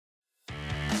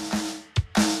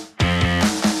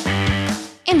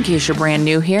In case you're brand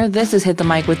new here, this is Hit the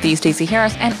Mic with the Stacey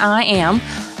Harris, and I am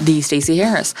the Stacey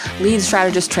Harris, lead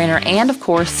strategist, trainer, and of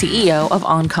course, CEO of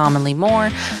Uncommonly More.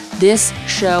 This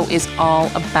show is all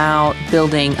about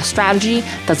building a strategy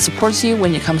that supports you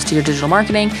when it comes to your digital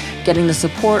marketing, getting the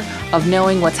support of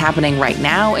knowing what's happening right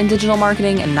now in digital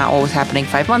marketing and not what was happening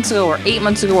 5 months ago or 8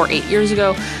 months ago or 8 years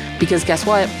ago. Because guess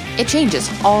what? It changes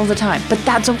all the time, but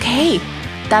that's okay.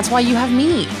 That's why you have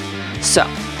me. So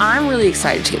I'm really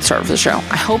excited to get started with the show.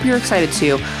 I hope you're excited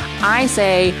too. I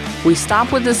say we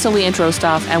stop with this silly intro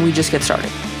stuff and we just get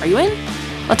started. Are you in?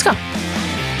 Let's go.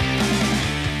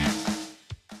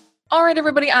 All right,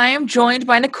 everybody. I am joined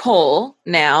by Nicole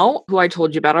now, who I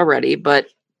told you about already, but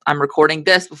I'm recording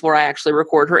this before I actually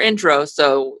record her intro.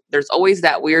 So there's always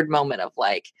that weird moment of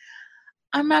like,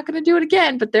 I'm not going to do it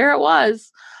again, but there it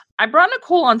was. I brought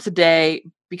Nicole on today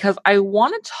because I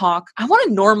want to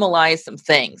normalize some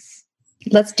things.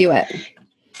 Let's do it.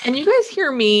 And you guys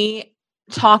hear me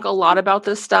talk a lot about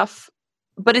this stuff,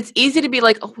 but it's easy to be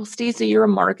like, oh, well, Stacey, you're a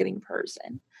marketing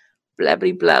person, blah,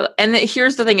 blah, blah. And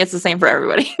here's the thing. It's the same for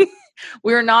everybody.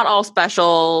 We're not all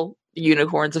special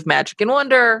unicorns of magic and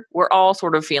wonder. We're all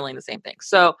sort of feeling the same thing.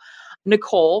 So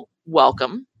Nicole,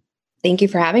 welcome. Thank you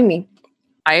for having me.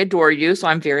 I adore you. So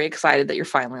I'm very excited that you're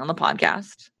finally on the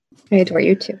podcast. I adore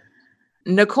you too.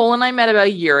 Nicole and I met about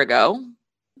a year ago.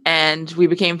 And we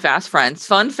became fast friends.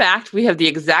 Fun fact, we have the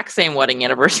exact same wedding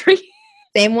anniversary.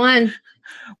 Same one.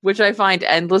 Which I find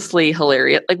endlessly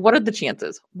hilarious. Like, what are the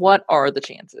chances? What are the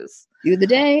chances? Do the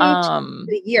day,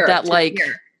 the year. That like,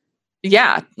 year.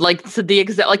 Yeah, like to the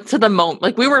exact, like to the moment.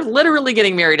 Like we were literally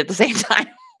getting married at the same time.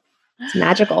 It's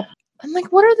magical. I'm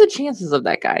like, what are the chances of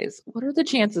that, guys? What are the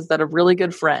chances that a really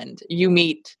good friend you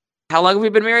meet? How long have we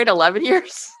been married? 11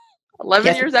 years?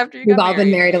 11 years after you got married. We've all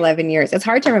been married 11 years. It's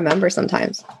hard to remember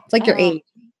sometimes. It's like your age.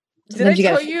 Did I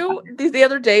tell you the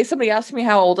other day, somebody asked me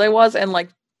how old I was and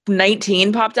like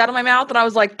 19 popped out of my mouth. And I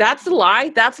was like, that's a lie.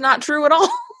 That's not true at all.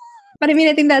 But I mean,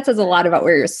 I think that says a lot about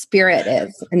where your spirit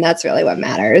is. And that's really what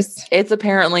matters. It's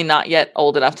apparently not yet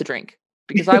old enough to drink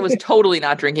because I was totally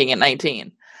not drinking at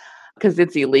 19 because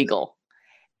it's illegal.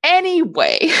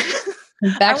 Anyway,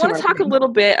 I want to talk a little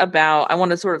bit about, I want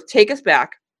to sort of take us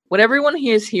back. When everyone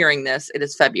is hearing this, it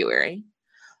is February,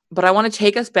 but I want to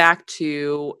take us back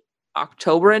to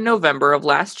October and November of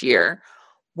last year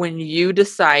when you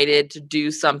decided to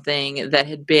do something that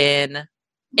had been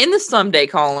in the someday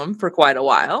column for quite a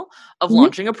while of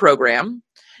launching a program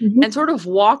and sort of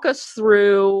walk us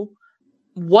through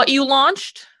what you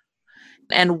launched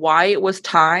and why it was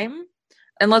time.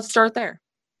 And let's start there.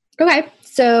 Okay.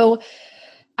 So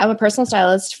I'm a personal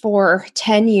stylist for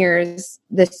 10 years.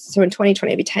 So in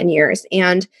 2020, it'll be 10 years.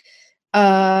 And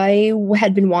I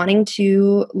had been wanting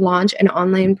to launch an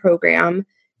online program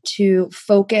to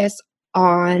focus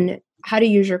on how to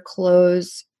use your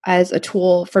clothes as a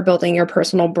tool for building your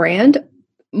personal brand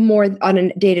more on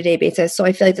a day-to-day basis. So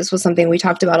I feel like this was something we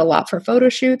talked about a lot for photo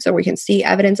shoots, or we can see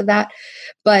evidence of that,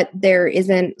 but there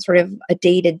isn't sort of a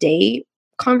day-to-day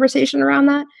conversation around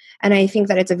that. And I think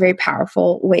that it's a very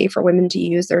powerful way for women to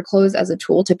use their clothes as a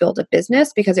tool to build a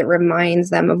business because it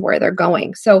reminds them of where they're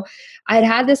going. So I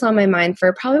had this on my mind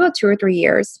for probably about 2 or 3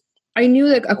 years. I knew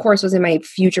that a course was in my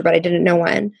future, but I didn't know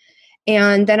when.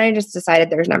 And then I just decided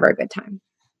there's never a good time.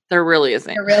 There really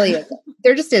isn't. There really isn't.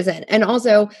 There just isn't. And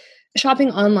also,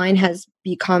 shopping online has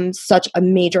become such a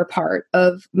major part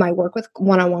of my work with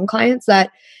one-on-one clients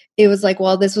that it was like,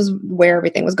 well, this was where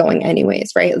everything was going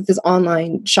anyways, right? This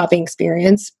online shopping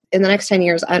experience. In the next 10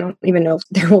 years, I don't even know if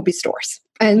there will be stores.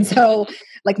 And so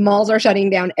like malls are shutting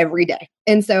down every day.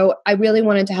 And so I really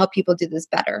wanted to help people do this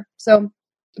better. So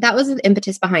that was the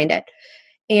impetus behind it.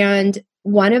 And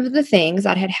one of the things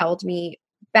that had held me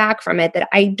back from it that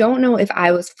I don't know if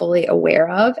I was fully aware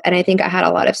of, and I think I had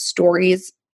a lot of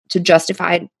stories to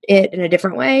justify it in a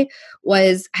different way,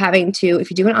 was having to, if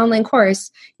you do an online course,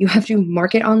 you have to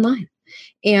market online.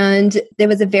 And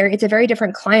it's a very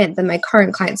different client than my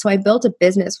current client. So I built a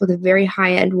business with a very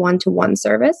high-end one-to-one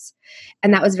service.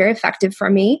 And that was very effective for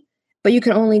me. But you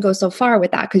can only go so far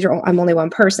with that because I'm only one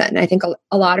person. And I think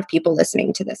a lot of people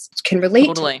listening to this can relate.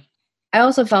 Totally. I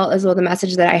also felt as though the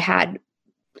message that I had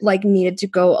like needed to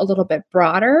go a little bit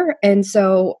broader. And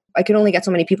so I could only get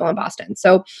so many people in Boston.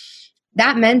 So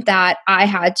that meant that I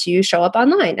had to show up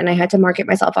online and I had to market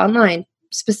myself online.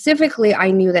 Specifically,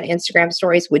 I knew that Instagram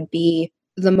stories would be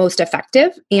the most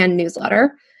effective and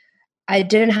newsletter. I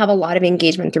didn't have a lot of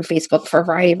engagement through Facebook for a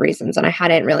variety of reasons. And I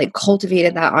hadn't really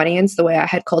cultivated that audience the way I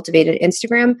had cultivated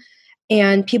Instagram.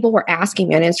 And people were asking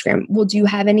me on Instagram, well, do you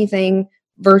have anything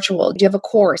virtual? Do you have a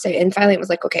course? And finally it was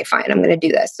like, okay, fine, I'm going to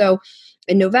do this. So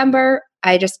in November,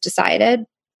 I just decided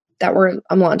that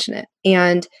I'm launching it.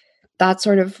 And that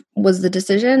sort of was the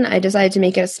decision. I decided to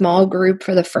make it a small group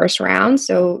for the first round.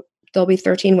 So there'll be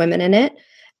 13 women in it,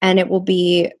 and it will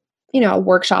be, a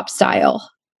workshop style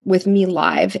with me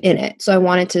live in it. So I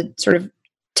wanted to sort of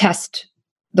test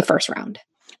the first round.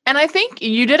 And I think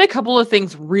you did a couple of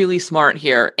things really smart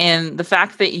here. And the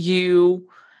fact that you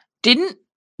didn't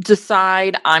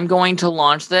decide I'm going to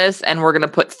launch this and we're going to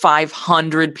put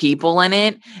 500 people in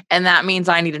it. And that means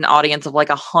I need an audience of like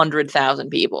 100,000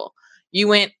 people. You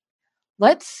went,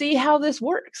 let's see how this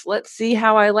works. Let's see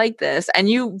how I like this. And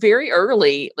you very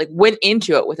early went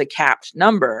into it with a capped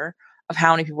number of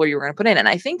how many people you were going to put in. And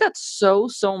I think that's so,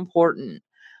 so important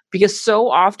because so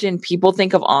often people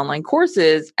think of online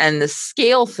courses and the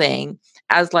scale thing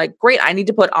as great, I need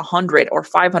to put 100 or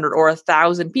 500 or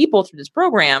 1,000 people through this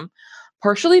program,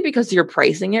 partially because you're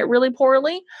pricing it really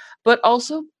poorly, but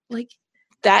also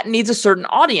that needs a certain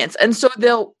audience. And so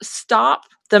they'll stop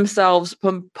themselves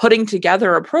from putting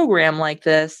together a program like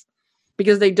this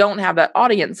because they don't have that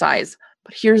audience size.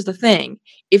 But here's the thing.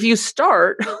 If you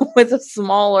start with a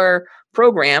smaller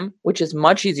program, which is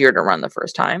much easier to run the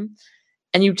first time,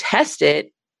 and you test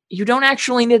it, you don't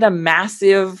actually need a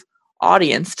massive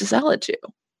audience to sell it to.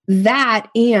 That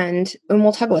and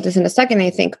we'll talk about this in a second, I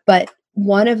think, but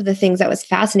one of the things that was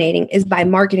fascinating is by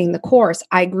marketing the course,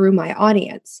 I grew my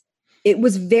audience. It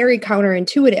was very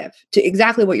counterintuitive to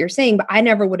exactly what you're saying, but I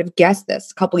never would have guessed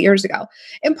this a couple of years ago.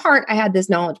 In part, I had this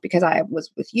knowledge because I was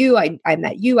with you. I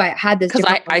met you. I had this.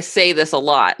 Because I say this a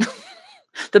lot.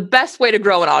 The best way to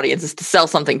grow an audience is to sell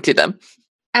something to them.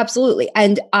 Absolutely.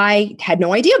 And I had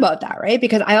no idea about that, right?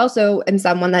 Because I also am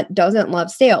someone that doesn't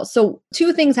love sales. So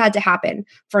two things had to happen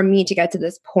for me to get to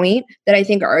this point that I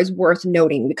think is worth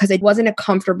noting because it wasn't a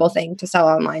comfortable thing to sell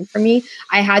online for me.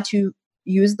 I had to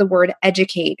use the word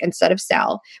educate instead of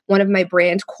sell. One of my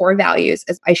brand core values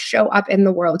is I show up in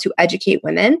the world to educate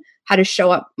women how to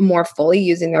show up more fully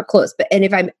using their clothes. And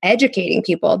if I'm educating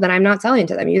people, then I'm not selling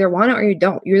to them. You either want it or you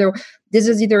don't. This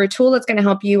is either a tool that's going to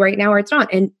help you right now or it's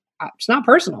not. And it's not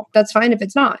personal. That's fine if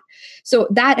it's not. So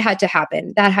that had to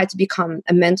happen. That had to become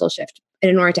a mental shift.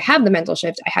 And in order to have the mental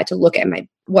shift, I had to look at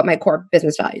what my core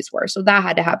business values were. So that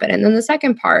had to happen. And then the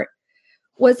second part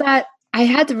was that I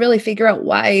had to really figure out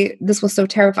why this was so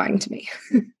terrifying to me.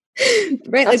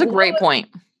 Right? That's a great point.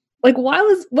 What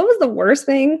was the worst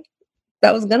thing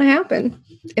that was going to happen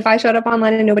if I showed up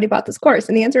online and nobody bought this course?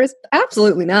 And the answer is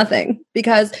absolutely nothing.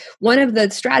 Because one of the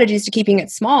strategies to keeping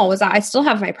it small was I still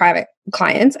have my private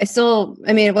clients. It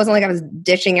wasn't like I was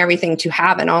ditching everything to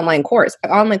have an online course.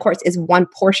 An online course is one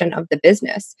portion of the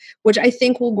business, which I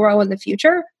think will grow in the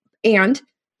future. And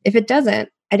if it doesn't,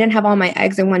 I didn't have all my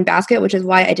eggs in one basket, which is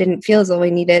why I didn't feel as though I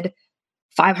needed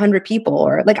 500 people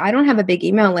or I don't have a big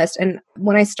email list. And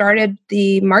when I started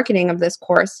the marketing of this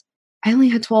course, I only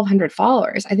had 1,200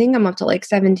 followers. I think I'm up to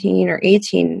 17 or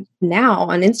 18 now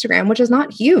on Instagram, which is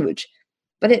not huge,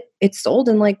 but it sold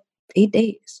in 8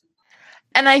 days.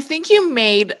 And I think you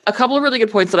made a couple of really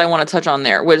good points that I want to touch on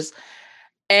there was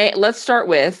let's start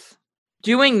with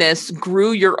doing this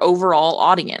grew your overall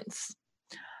audience.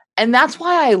 And that's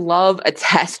why I love a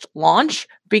test launch,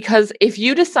 because if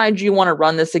you decide you want to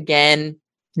run this again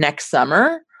next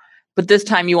summer, but this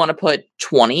time you want to put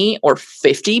 20 or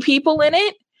 50 people in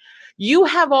it, you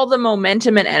have all the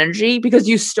momentum and energy because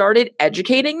you started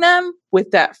educating them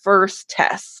with that first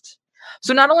test.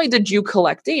 So not only did you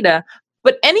collect data,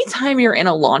 but anytime you're in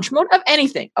a launch mode of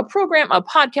anything, a program, a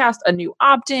podcast, a new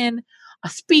opt-in, a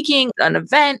speaking, an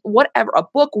event, whatever, a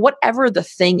book, whatever the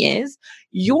thing is,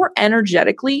 you're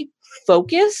energetically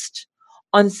focused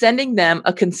on sending them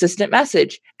a consistent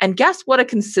message. And guess what a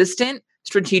consistent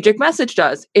strategic message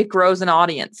does? It grows an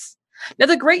audience. Now,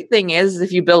 the great thing is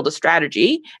if you build a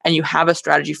strategy and you have a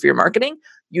strategy for your marketing,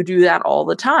 you do that all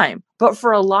the time. But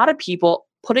for a lot of people,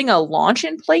 putting a launch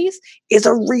in place is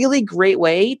a really great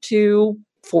way to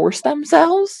force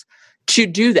themselves to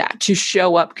do that, to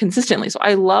show up consistently. So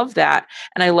I love that.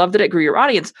 And I love that it grew your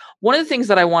audience. One of the things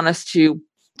that I want us to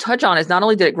touch on is not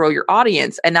only did it grow your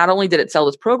audience and not only did it sell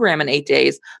this program in 8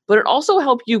 days, but it also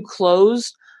helped you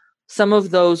close some of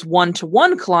those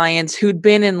one-to-one clients who'd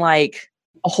been in a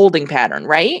holding pattern,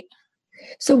 right?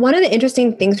 So one of the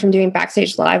interesting things from doing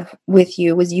Backstage Live with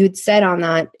you was you'd said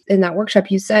in that workshop,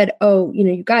 you said, oh,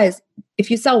 you guys, if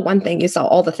you sell one thing, you sell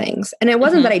all the things. And it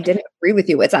wasn't that I didn't agree with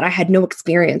you. It's that I had no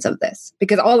experience of this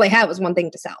because all I had was one thing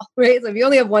to sell, right? So if you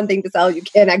only have one thing to sell, you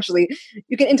can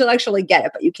intellectually get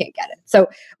it, but you can't get it. So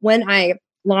when I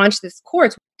launched this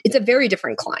course, it's a very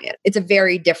different client. It's a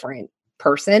very different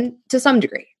person to some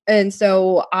degree. And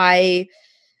so I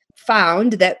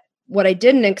found that what I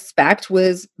didn't expect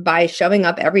was by showing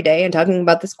up every day and talking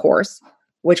about this course,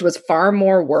 which was far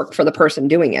more work for the person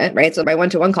doing it, right? So my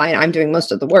one-to-one client, I'm doing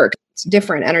most of the work. It's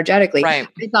different energetically. Right.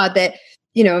 I thought that,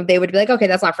 they would be like, okay,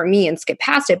 that's not for me and skip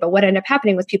past it. But what ended up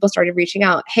happening was people started reaching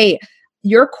out. Hey,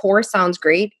 your course sounds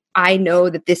great. I know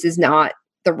that this is not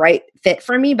the right fit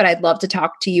for me, but I'd love to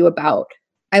talk to you about,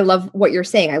 I love what you're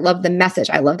saying. I love the message.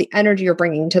 I love the energy you're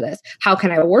bringing to this. How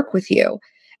can I work with you?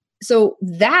 So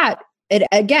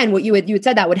again, what you had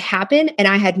said that would happen, and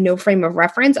I had no frame of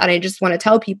reference. And I just want to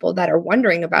tell people that are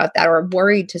wondering about that or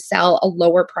worried to sell a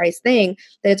lower price thing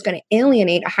that it's going to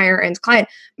alienate a higher end client.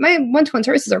 My one-to-one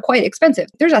services are quite expensive.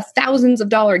 There's a thousands of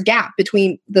dollar gap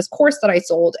between this course that I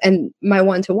sold and my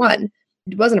one-to-one.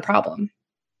 It wasn't a problem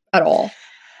at all.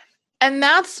 And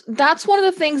that's one of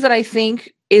the things that I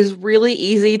think is really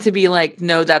easy to be like,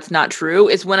 no, that's not true,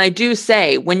 is when I do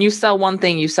say, when you sell one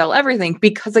thing, you sell everything.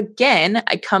 Because again,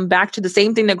 I come back to the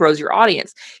same thing that grows your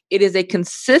audience. It is a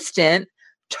consistent,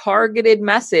 targeted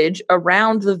message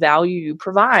around the value you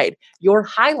provide. You're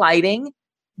highlighting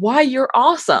why you're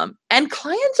awesome. And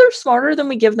clients are smarter than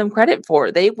we give them credit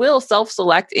for. They will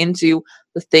self-select into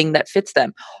the thing that fits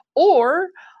them.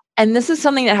 And this is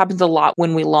something that happens a lot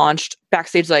when we launched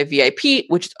Backstage Live VIP,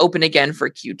 which is open again for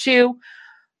Q2.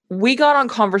 We got on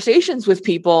conversations with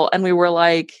people and we were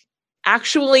like,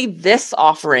 actually, this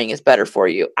offering is better for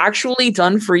you, actually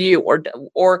done for you,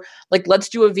 or like, let's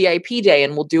do a VIP day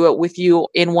and we'll do it with you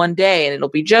in one day and it'll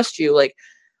be just you. Like,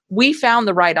 we found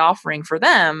the right offering for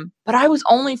them, but I was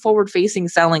only forward facing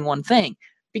selling one thing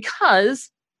because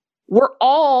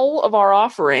all of our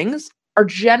offerings are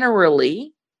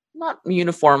generally, not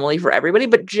uniformly for everybody,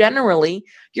 but generally,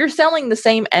 you're selling the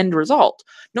same end result.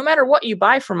 No matter what you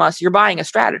buy from us, you're buying a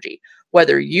strategy,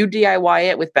 whether you DIY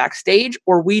it with Backstage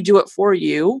or we do it for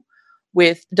you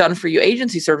with done for you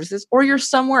agency services, or you're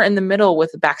somewhere in the middle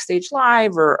with a Backstage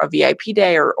Live or a VIP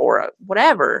day or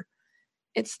whatever.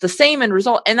 It's the same end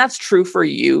result. And that's true for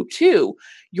you too.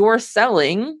 You're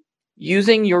selling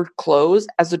using your clothes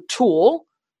as a tool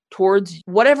towards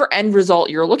whatever end result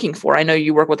you're looking for. I know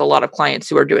you work with a lot of clients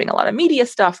who are doing a lot of media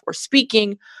stuff or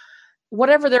speaking,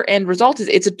 whatever their end result is,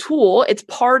 it's a tool. It's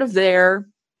part of their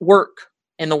work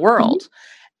in the world. Mm-hmm.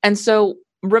 And so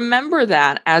remember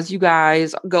that as you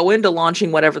guys go into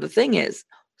launching whatever the thing is,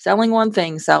 selling one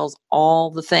thing sells all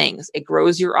the things. It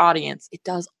grows your audience.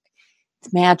 It's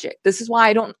magic. This is why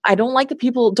I don't like that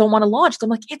people don't want to launch. I'm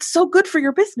like, it's so good for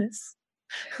your business.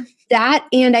 That,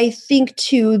 and I think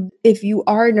too, if you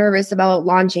are nervous about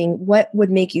launching, what would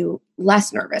make you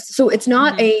less nervous? So it's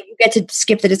not you get to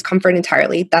skip the discomfort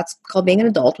entirely. That's called being an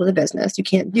adult with a business. You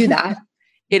can't do that.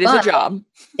 It is a job.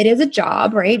 It is a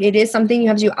job, right? It is something you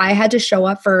have to do. I had to show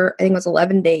up for, I think it was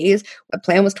 11 days. The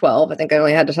plan was 12. I think I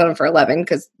only had to show up for 11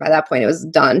 because by that point it was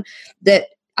done. That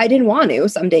I didn't want to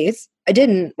some days. I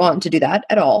didn't want to do that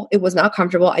at all. It was not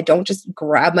comfortable. I don't just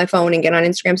grab my phone and get on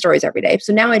Instagram stories every day.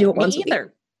 So now I do it once a week.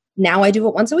 Now I do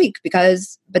it once a week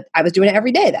but I was doing it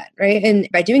every day then, right? And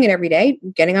by doing it every day,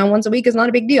 getting on once a week is not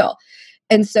a big deal.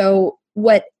 And so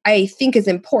what I think is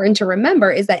important to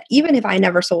remember is that even if I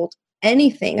never sold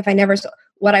anything,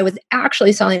 what I was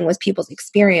actually selling was people's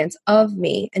experience of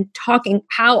me and talking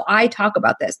how I talk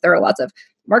about this. There are lots of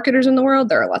marketers in the world.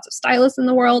 There are lots of stylists in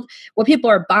the world. What people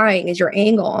are buying is your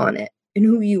angle on it and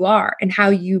who you are and how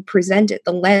you present it,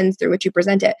 the lens through which you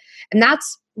present it. And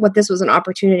that's what this was an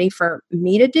opportunity for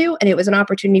me to do. And it was an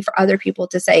opportunity for other people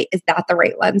to say, is that the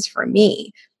right lens for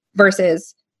me?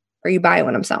 Versus, are you buying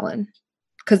what I'm selling?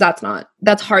 Because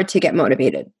that's hard to get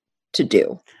motivated to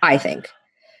do, I think.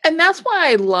 And that's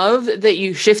why I love that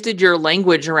you shifted your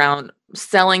language around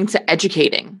selling to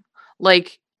educating.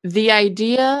 Like the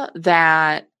idea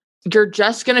that you're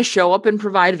just going to show up and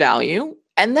provide value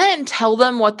and then tell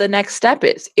them what the next step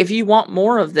is. If you want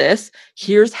more of this,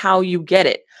 here's how you get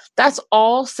it. That's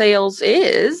all sales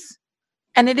is.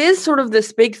 And it is sort of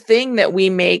this big thing that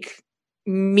we make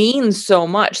mean so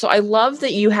much. So I love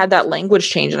that you had that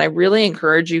language change. And I really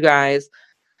encourage you guys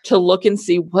to look and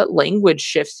see what language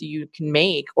shifts you can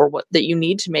make or what that you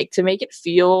need to make it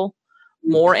feel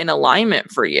more in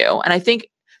alignment for you. And I think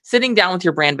sitting down with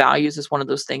your brand values is one of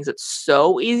those things that's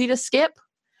so easy to skip.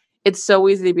 It's so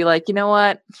easy to be like, you know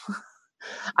what?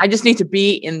 I just need to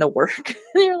be in the work.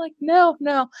 And you're like, no,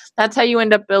 that's how you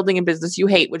end up building a business you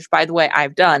hate, which by the way,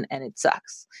 I've done and it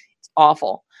sucks. It's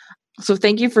awful. So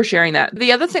thank you for sharing that.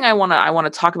 The other thing I want to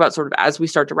talk about sort of as we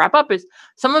start to wrap up is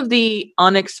some of the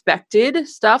unexpected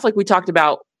stuff. Like we talked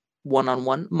about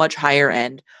one-on-one, much higher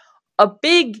end, a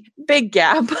big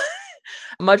gap,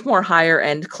 much more higher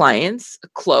end clients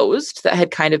closed that had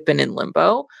kind of been in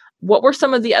limbo. What were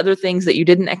some of the other things that you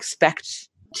didn't expect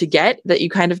to get that you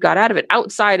kind of got out of it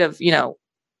outside of,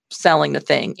 selling the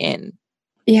thing in?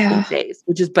 Yeah. days,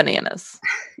 which is bananas.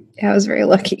 I was very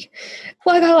lucky.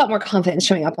 Well, I got a lot more confidence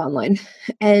showing up online.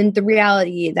 And the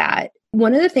reality that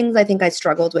one of the things I think I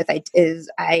struggled with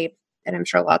and I'm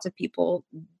sure lots of people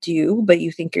do, but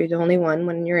you think you're the only one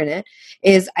when you're in it,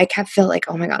 is I kept feeling like,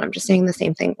 oh my God, I'm just saying the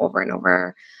same thing over and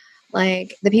over.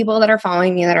 Like the people that are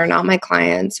following me that are not my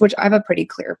clients, which I have a pretty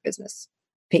clear business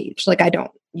page. Like I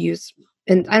don't use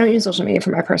social media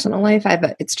for my personal life.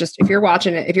 It's just, if you're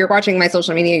watching my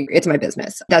social media, it's my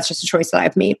business. That's just a choice that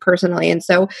I've made personally. And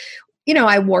so,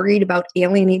 I worried about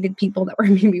alienated people that were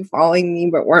maybe following me,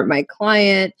 but weren't my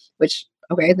client, which,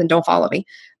 okay, then don't follow me.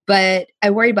 But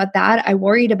I worried about that. I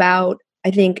worried about,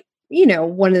 I think,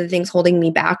 one of the things holding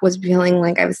me back was feeling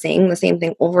like I was saying the same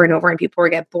thing over and over and people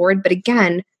would get bored. But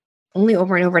again, only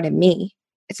over and over to me.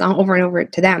 It's not over and over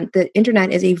to them. The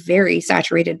internet is a very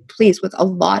saturated place with a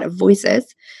lot of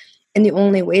voices. And the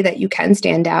only way that you can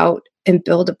stand out and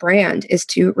build a brand is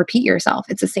to repeat yourself.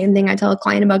 It's the same thing I tell a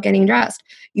client about getting dressed.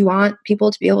 You want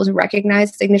people to be able to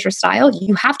recognize signature style.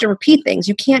 You have to repeat things.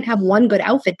 You can't have one good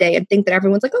outfit day and think that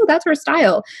everyone's like, oh, that's her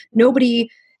style.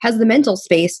 Nobody has the mental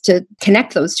space to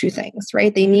connect those two things,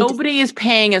 right? Nobody is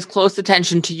paying as close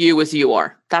attention to you as you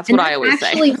are. That's what I always say.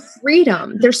 Actually,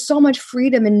 freedom. There's so much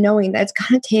freedom in knowing that it's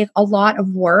going to take a lot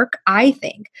of work, I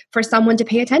think, for someone to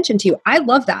pay attention to you. I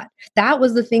love that. That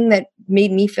was the thing that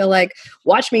made me feel like,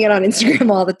 watch me get on Instagram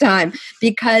all the time,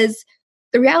 because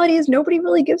the reality is nobody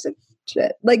really gives a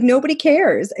shit. Like nobody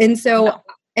cares. And so, No.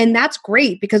 And that's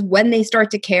great, because when they start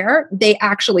to care, they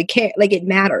actually care. Like it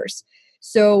matters.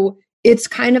 So it's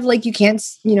kind of like you can't,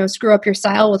 screw up your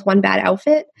style with one bad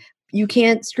outfit. You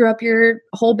can't screw up your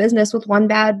whole business with one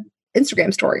bad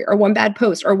Instagram story or one bad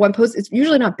post or one post. It's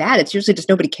usually not bad. It's usually just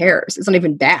nobody cares. It's not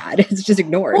even bad. It's just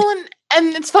ignored. Well,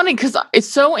 and it's funny because it's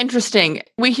so interesting.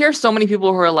 We hear so many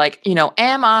people who are like,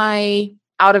 am I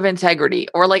out of integrity?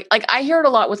 Or like I hear it a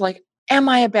lot with like, am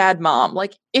I a bad mom?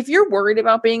 Like, if you're worried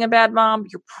about being a bad mom,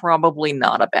 you're probably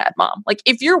not a bad mom. Like,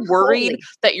 if you're worried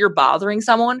that you're bothering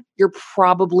someone, you're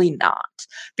probably not.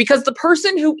 Because the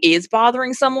person who is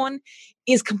bothering someone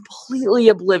is completely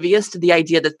oblivious to the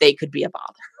idea that they could be a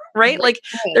bother, right? Like,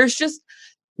 there's just,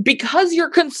 because you're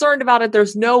concerned about it,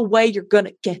 there's no way you're going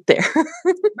to get there.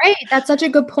 Right. That's such a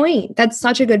good point.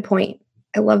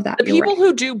 I love that. The people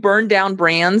who do burn down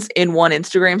brands in one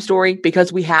Instagram story,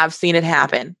 because we have seen it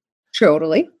happen.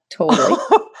 Totally.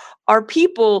 Are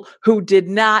people who did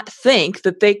not think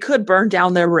that they could burn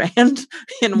down their brand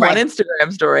in one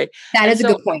Instagram story. That is a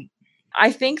good point.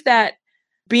 I think that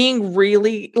being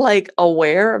really like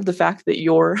aware of the fact that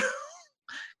you're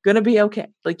going to be okay,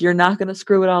 like you're not going to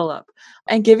screw it all up,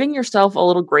 and giving yourself a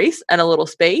little grace and a little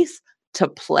space to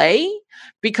play,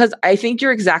 because I think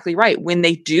you're exactly right. When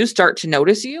they do start to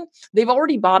notice you, they've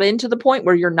already bought into the point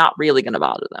where you're not really going to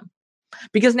bother them,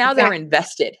 because now they're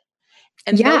invested.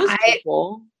 And those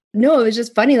people... No, it was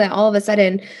just funny that all of a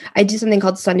sudden I do something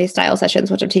called Sunday style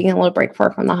sessions, which I'm taking a little break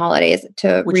from the holidays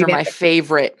which are my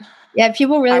favorite. Yeah,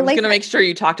 people really I was going to make sure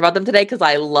you talked about them today because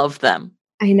I love them.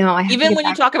 I know. Even when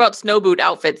you talk about snow boot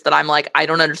outfits that I'm like, I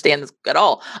don't understand this at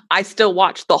all, I still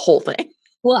watch the whole thing.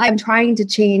 Well, I'm trying to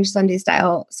change Sunday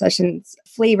style sessions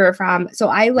flavor so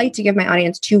I like to give my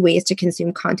audience two ways to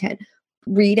consume content: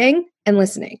 reading and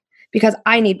listening, because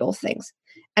I need both things.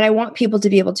 And I want people to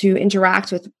be able to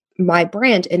interact with my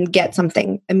brand and get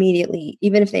something immediately,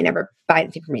 even if they never buy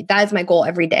anything from me. That is my goal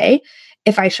every day.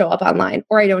 If I show up online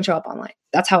or I don't show up online,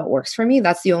 that's how it works for me.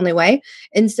 That's the only way.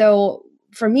 And so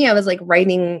for me, I was like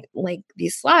writing like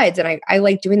these slides, and I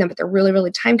like doing them, but they're really,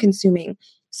 really time consuming.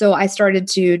 So I started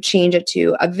to change it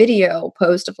to a video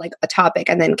post of like a topic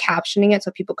and then captioning it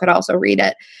so people could also read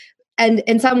it.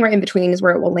 And somewhere in between is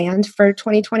where it will land for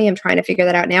 2020. I'm trying to figure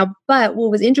that out now. But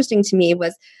what was interesting to me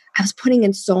was I was putting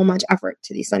in so much effort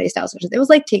to these Sunday style sessions. It was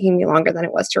like taking me longer than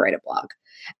it was to write a blog.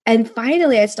 And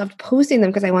finally, I stopped posting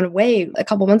them because I went away a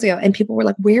couple months ago, and people were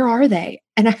like, where are they?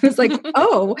 And I was like,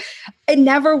 oh, it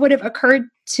never would have occurred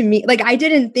to me. Like, I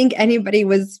didn't think anybody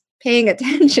was paying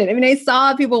attention. I mean, I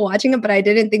saw people watching it, but I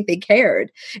didn't think they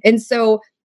cared. And so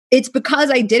it's because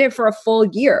I did it for a full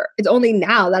year. It's only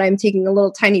now that I'm taking a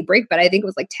little tiny break, but I think it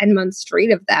was like 10 months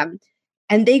straight of them.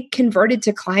 And they converted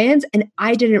to clients, and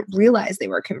I didn't realize they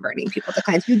were converting people to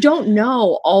clients. You don't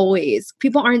know always.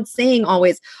 People aren't saying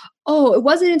always, oh, it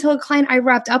wasn't until a client I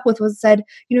wrapped up with said,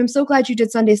 I'm so glad you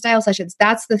did Sunday style sessions.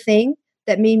 That's the thing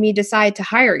that made me decide to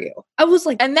hire you. I was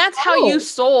like, and that's how you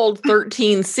sold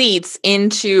 13 seats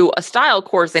into a style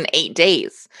course in 8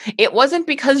 days. It wasn't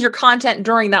because your content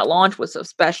during that launch was so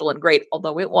special and great,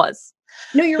 although it was.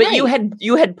 No, you're right. But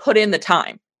you had put in the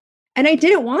time. And I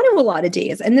didn't want to a lot of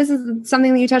days. And this is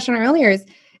something that you touched on earlier is,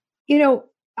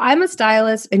 I'm a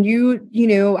stylist and you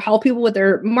know, help people with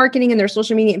their marketing and their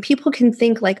social media, and people can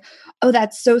think like, oh,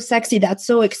 that's so sexy. That's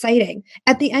so exciting.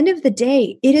 At the end of the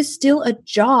day, it is still a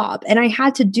job. And I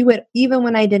had to do it even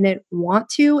when I didn't want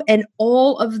to. And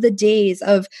all of the days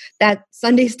of that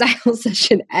Sunday style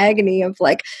session agony of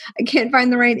like, I can't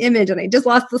find the right image and I just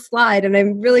lost the slide and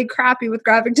I'm really crappy with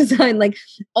graphic design. Like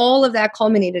all of that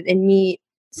culminated in me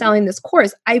selling this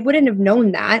course. I wouldn't have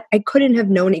known that. I couldn't have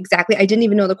known exactly. I didn't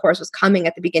even know the course was coming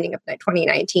at the beginning of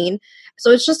 2019.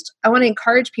 So it's just, I want to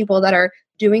encourage people that are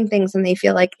doing things and they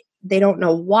feel like they don't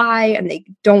know why and they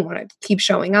don't want to keep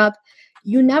showing up.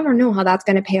 You never know how that's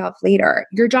going to pay off later.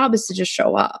 Your job is to just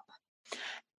show up.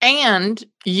 And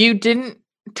you didn't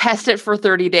test it for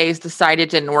 30 days, decide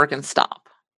it didn't work and stop.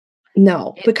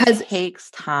 No, because it takes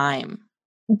time.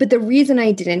 But the reason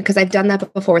I didn't, because I've done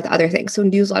that before with other things, so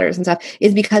newsletters and stuff,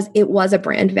 is because it was a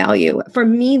brand value. For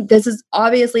me, this is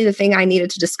obviously the thing I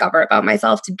needed to discover about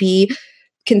myself to be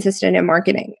consistent in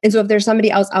marketing. And so if there's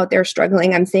somebody else out there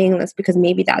struggling, I'm saying this because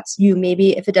maybe that's you.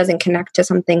 Maybe if it doesn't connect to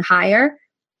something higher,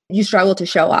 you struggle to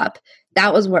show up.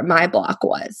 That was what my block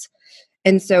was.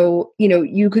 And so, you know,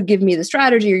 you could give me the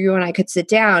strategy or you and I could sit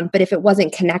down, but if it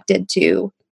wasn't connected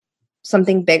to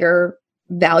something bigger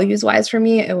values wise for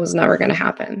me, it was never going to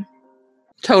happen.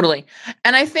 Totally.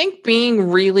 And I think being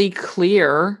really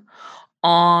clear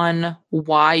on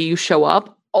why you show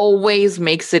up always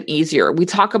makes it easier. We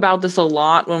talk about this a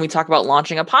lot when we talk about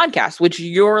launching a podcast, which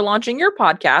you're launching your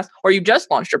podcast, or you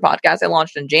just launched your podcast. I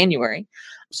launched in January.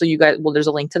 So you guys, well, there's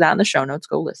a link to that in the show notes.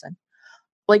 Go listen.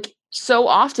 Like so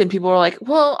often people are like,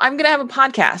 well, I'm going to have a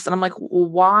podcast. And I'm like, well,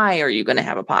 why are you going to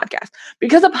have a podcast?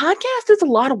 Because a podcast is a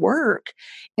lot of work.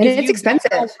 And it's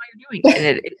expensive. What you're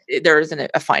doing. And there is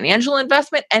a financial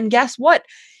investment. And guess what?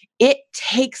 It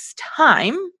takes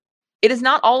time. It is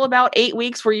not all about 8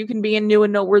 weeks where you can be in new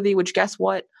and noteworthy, which guess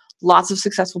what? Lots of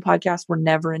successful podcasts were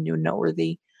never in new and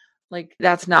noteworthy. Like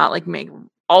that's not like me.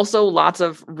 Also, lots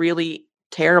of really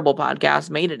terrible podcasts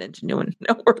made it into new and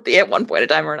noteworthy at one point in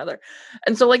time or another.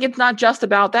 And so like, it's not just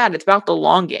about that. It's about the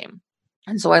long game.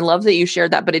 And so I love that you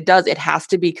shared that, but it has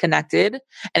to be connected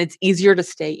and it's easier to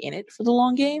stay in it for the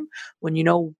long game when you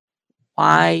know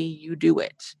why you do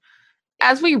it.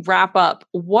 As we wrap up,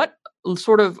 what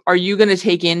sort of are you going to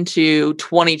take into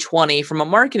 2020 from a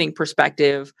marketing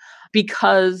perspective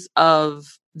because of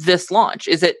this launch?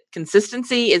 Is it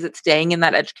consistency? Is it staying in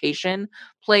that education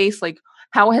place? Like,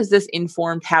 how has this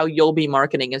informed how you'll be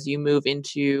marketing as you move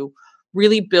into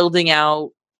really building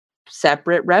out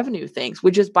separate revenue things,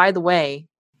 which is, by the way,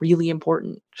 really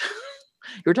important.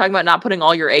 You were talking about not putting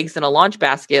all your eggs in a launch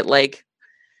basket. Like,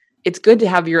 it's good to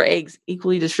have your eggs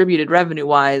equally distributed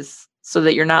revenue-wise so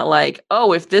that you're not like,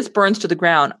 oh, if this burns to the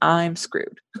ground, I'm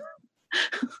screwed.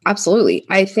 Absolutely.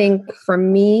 I think for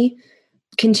me,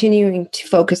 continuing to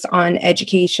focus on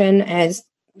education as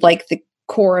like the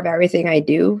core of everything I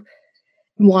do.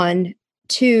 1,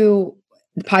 2,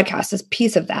 the podcast is a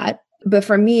piece of that. But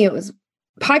for me, it was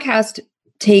podcast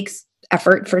takes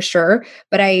effort for sure.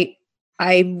 But I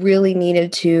really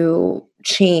needed to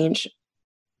change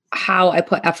how I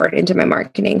put effort into my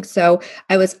marketing. So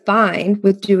I was fine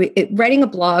with doing it. Writing a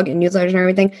blog and newsletters and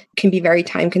everything can be very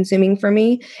time consuming for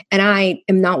me. And I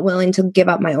am not willing to give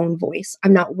up my own voice.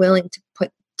 I'm not willing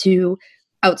to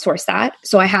outsource that.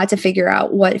 So I had to figure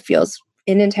out what feels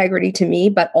in integrity to me,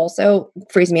 but also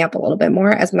frees me up a little bit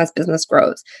more as my business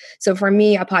grows. So for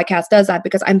me, a podcast does that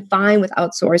because I'm fine with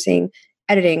outsourcing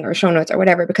editing or show notes or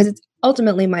whatever, because it's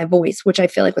ultimately my voice, which I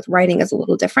feel like with writing is a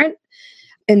little different.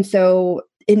 And so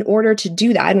in order to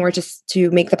do that, in order just to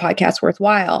make the podcast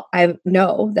worthwhile, I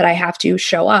know that I have to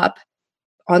show up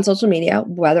on social media,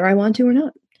 whether I want to or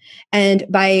not. And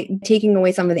by taking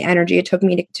away some of the energy it took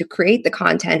me to create the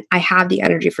content, I have the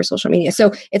energy for social media.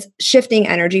 So it's shifting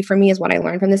energy for me is what I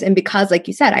learned from this. And because, like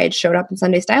you said, I had showed up in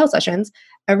Sunday style sessions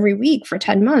every week for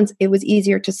 10 months, it was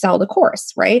easier to sell the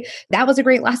course, right? That was a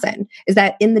great lesson, is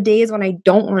that in the days when I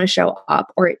don't want to show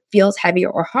up or it feels heavy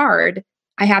or hard,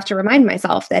 I have to remind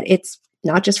myself that it's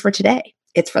not just for today.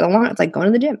 It's for the long, it's like going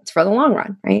to the gym. It's for the long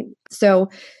run, right? So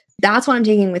that's what I'm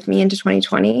taking with me into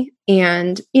 2020.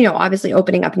 And, you know, obviously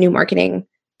opening up new marketing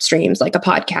streams like a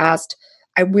podcast.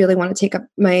 I really want to take up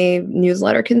my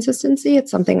newsletter consistency.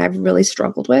 It's something I've really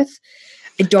struggled with.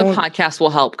 The podcast will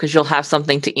help because you'll have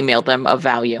something to email them of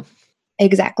value.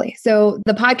 Exactly. So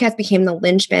the podcast became the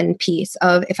linchpin piece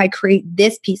of, if I create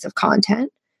this piece of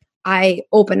content, I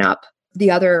open up the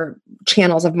other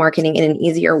channels of marketing in an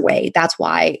easier way. That's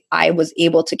why I was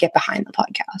able to get behind the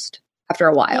podcast after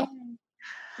a while.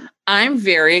 I'm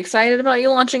very excited about you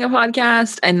launching a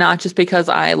podcast, and not just because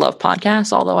I love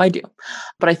podcasts, although I do,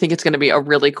 but I think it's going to be a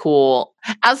really cool,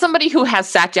 as somebody who has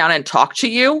sat down and talked to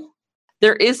you,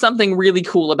 there is something really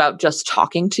cool about just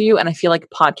talking to you. And I feel like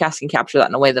podcasts can capture that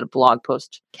in a way that a blog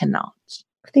post cannot.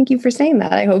 Thank you for saying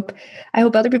that. I hope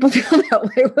other people feel that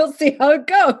way. We'll see how it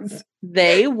goes.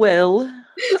 They will,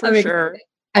 for sure.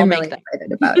 I'm really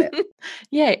excited about it.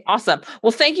 Yay. Awesome.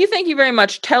 Well, thank you. Thank you very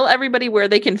much. Tell everybody where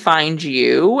they can find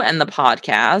you and the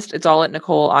podcast. It's all at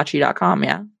NicoleOtchy.com.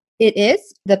 Yeah. It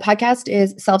is. The podcast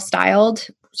is self-styled.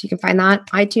 So you can find that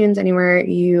iTunes, anywhere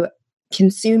you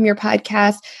consume your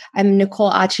podcast. I'm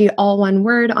Nicole Otchy, all one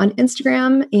word, on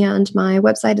Instagram. And my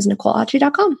website is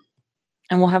NicoleOtchy.com.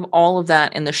 And we'll have all of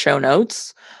that in the show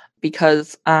notes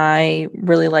because I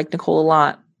really like Nicole a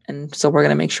lot. And so we're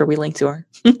going to make sure we link to her.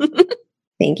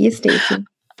 Thank you, Stacey.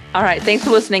 All right. Thanks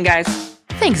for listening, guys.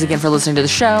 Thanks again for listening to the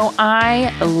show.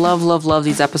 I love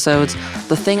these episodes.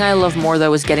 The thing I love more,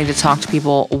 though, is getting to talk to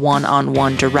people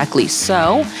one-on-one directly.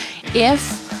 So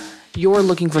if you're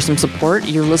looking for some support,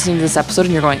 you're listening to this episode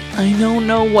and you're going, I don't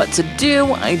know what to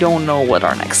do. I don't know what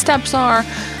our next steps are.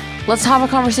 Let's have a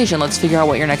conversation. Let's figure out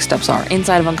what your next steps are.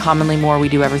 Inside of Uncommonly More, we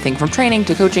do everything from training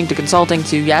to coaching to consulting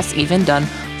to, yes, even done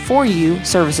for you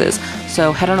services.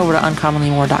 So head on over to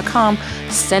uncommonlymore.com,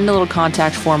 send a little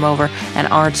contact form over, and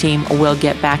our team will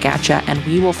get back at you, and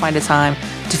we will find a time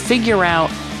to figure out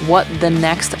what the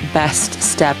next best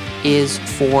step is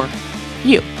for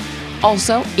you.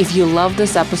 Also, if you love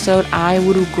this episode, I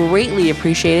would greatly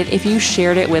appreciate it if you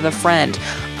shared it with a friend.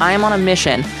 I am on a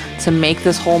mission to make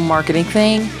this whole marketing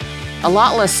thing a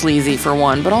lot less sleazy, for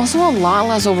one, but also a lot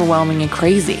less overwhelming and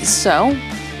crazy. So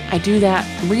I do that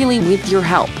really with your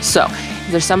help. So if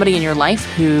there's somebody in your life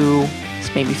who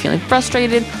is maybe feeling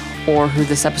frustrated or who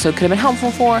this episode could have been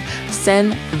helpful for,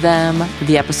 send them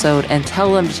the episode and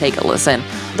tell them to take a listen.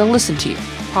 They'll listen to you,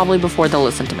 probably before they'll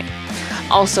listen to me.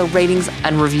 Also, ratings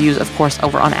and reviews, of course,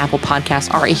 over on Apple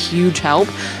Podcasts are a huge help.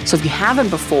 So if you haven't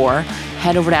before,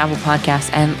 head over to Apple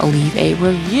Podcasts and leave a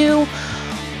review.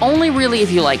 Only really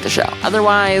if you like the show.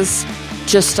 Otherwise,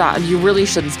 just stop. You really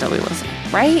shouldn't still be listening,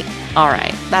 right? All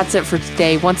right. That's it for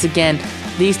today. Once again,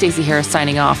 the Stacey Harris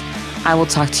signing off. I will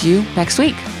talk to you next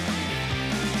week.